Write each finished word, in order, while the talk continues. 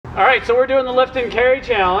All right, so we're doing the lift and carry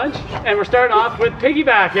challenge, and we're starting off with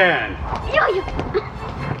piggybacking.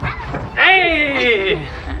 Hey!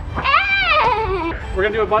 We're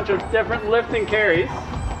gonna do a bunch of different lift and carries.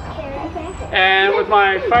 And with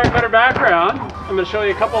my firefighter background, I'm gonna show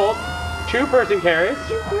you a couple two-person carries.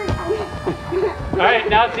 All right,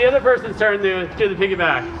 now it's the other person's turn to do the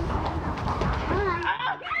piggyback.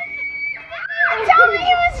 Tell me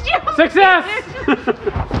it was you. Success!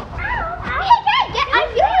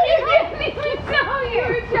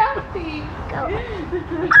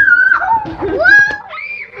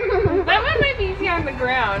 That one might be easy on the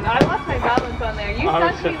ground. I lost my balance on there. You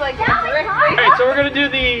sent me like Alright, so we're gonna do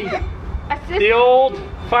the old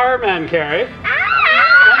fireman carry.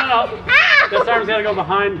 No. This arm's gotta go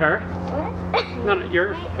behind her. No,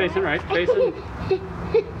 you're facing right. Facing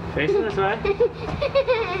this way.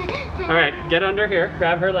 Alright, get under here.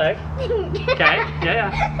 Grab her leg. Okay,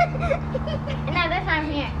 yeah. No, this arm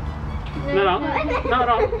here. No.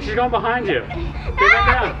 She's going behind you. Get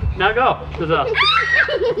down. Now go. Whoa!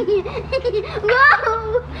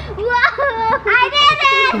 I did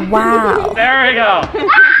it! Wow. There we go.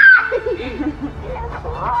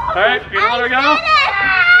 Alright, you gonna let her go?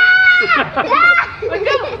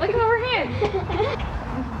 Look at her hand.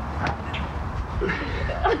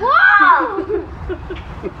 Whoa!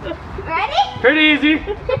 Ready? Pretty easy. No!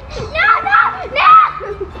 Yeah!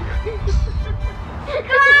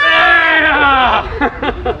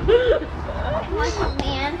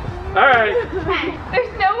 Man. Alright.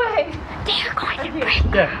 There's no way. They're going to break.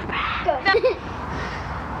 Yeah. Go.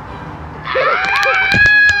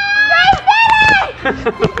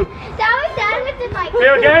 That was done with the bike. You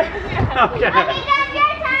okay? Yeah. Okay. Okay, done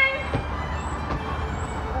your time.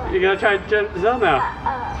 You're gonna try to jump the zone now.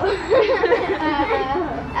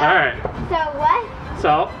 Alright. So what?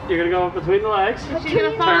 So, you're gonna go between the legs. She's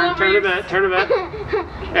gonna fall Turn a bit.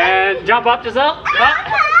 And jump up, Giselle. Up.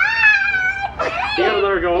 You gotta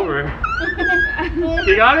let her go over.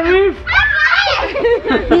 You got it, Reeve?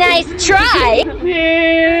 Nice try.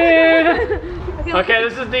 Yeah. Okay,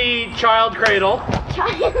 this is the child cradle.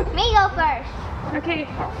 Me go first. Okay.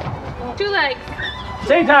 2 legs.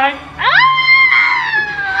 Same time.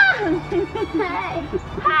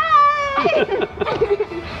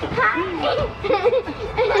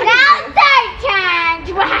 Now third time.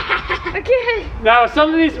 Okay. Now,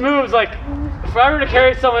 some of these moves, like, if I were to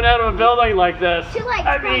carry someone out of a building like this, Two legs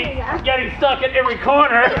I'd be coming getting stuck at every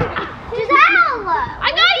corner. I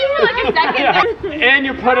got you for like a second. Yeah. And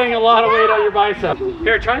you're putting a lot of weight on your bicep.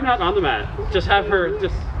 Here, try not on the mat. Just have her,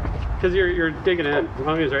 because you're digging in.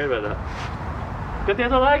 Mommy's right about that. Get the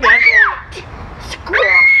other leg in.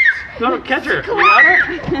 No, catch her. You got her?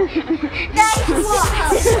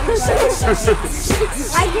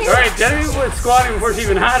 Alright, Debbie was squatting before she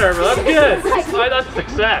even had her, but that's good. Oh, that's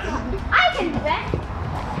success. I can do that.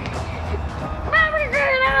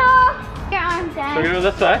 Your arms down. So we're going to go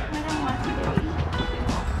this way.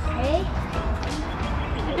 Ready?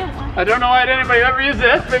 I don't know why anybody ever used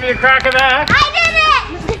this. Maybe a crack of that. I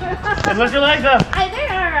did it! And lift your legs up. I did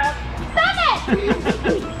it! Stop it!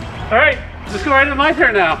 Alright, just go right into my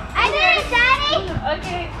turn now. I did it, Daddy!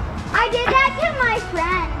 Okay. I did that to my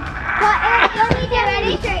friend. But it was only the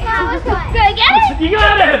ready straight. Now it's one. Did I get it? You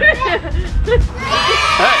got it!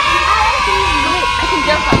 Alright. I can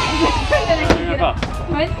jump on it. Jump up.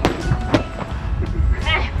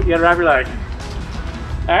 You gotta wrap your leg.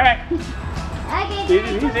 Alright. Okay, Easy,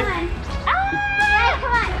 Daddy, easy. come on. Daddy,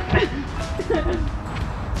 come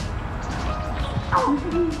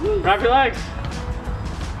on. Wrap your legs.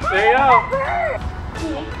 There you go.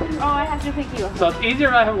 Oh, I have to pick you up. So it's easier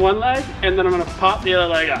if I have one leg, and then I'm gonna pop the other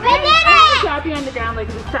leg up. We did it! Drop you on the ground like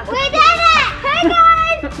it's stuck. We did it!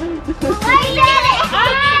 Hey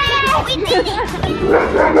guys! We did it! We did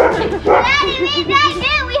it! Daddy, we did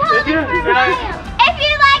it! We hold it for a while. If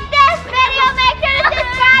you like this video, make sure to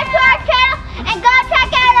subscribe to our channel and go check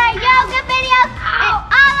out our yoga videos and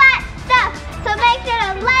all that stuff. So make sure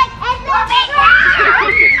to like and subscribe!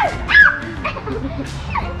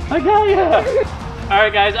 I got you!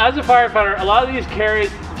 Alright guys, as a firefighter, a lot of these carries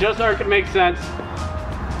just aren't going to make sense.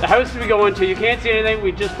 The house we go into, you can't see anything,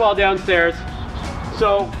 we just fall downstairs.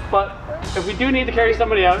 So, but if we do need to carry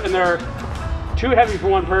somebody out and they're too heavy for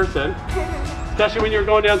one person, especially when you're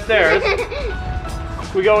going downstairs,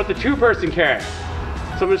 we go with the two-person carry.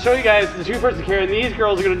 So I'm going to show you guys the two-person carry, and these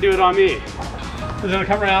girls are going to do it on me. They're going to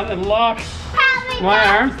come around and lock my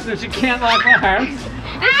arms, so she can't lock my arms. This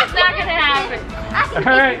is not gonna happen.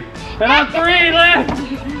 Alright, and on 3, lift!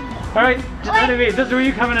 Alright, just anyway, this is where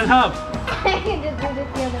you come in and help. I can just do this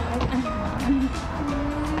the other way.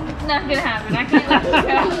 not gonna happen. I can't let you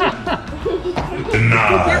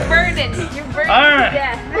go. You're burdened. You're burdened All right. to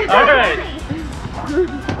death. All right.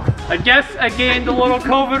 I guess I gained a little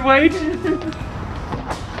COVID weight.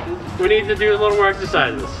 We need to do a little more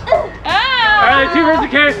exercises. Oh. All right, 2 versus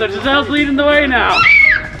carry. So Giselle's leading the way now.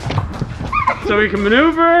 So we can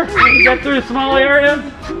maneuver, we can get through small areas.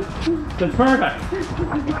 That's perfect.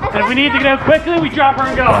 And if we need to get out quickly, we drop her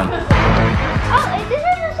and go. Oh, this is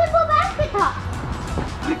a simple basket toss.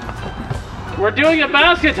 We're doing a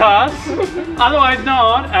basket toss, otherwise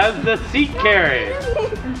known as the seat carry.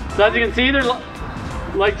 So as you can see, there's,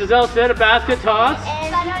 like Giselle said, a basket toss.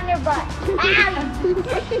 And on your butt.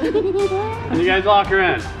 And you guys lock her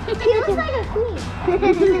in. She looks like a queen.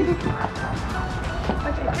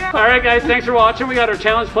 Alright guys, thanks for watching. We got our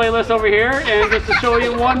challenge playlist over here. And just to show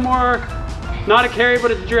you one more, not a carry,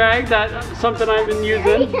 but it's a drag, that's something I've been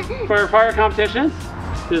using for fire competitions.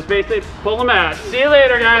 Just basically pull them out. See you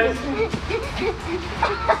later, guys.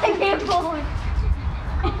 I can't pull it.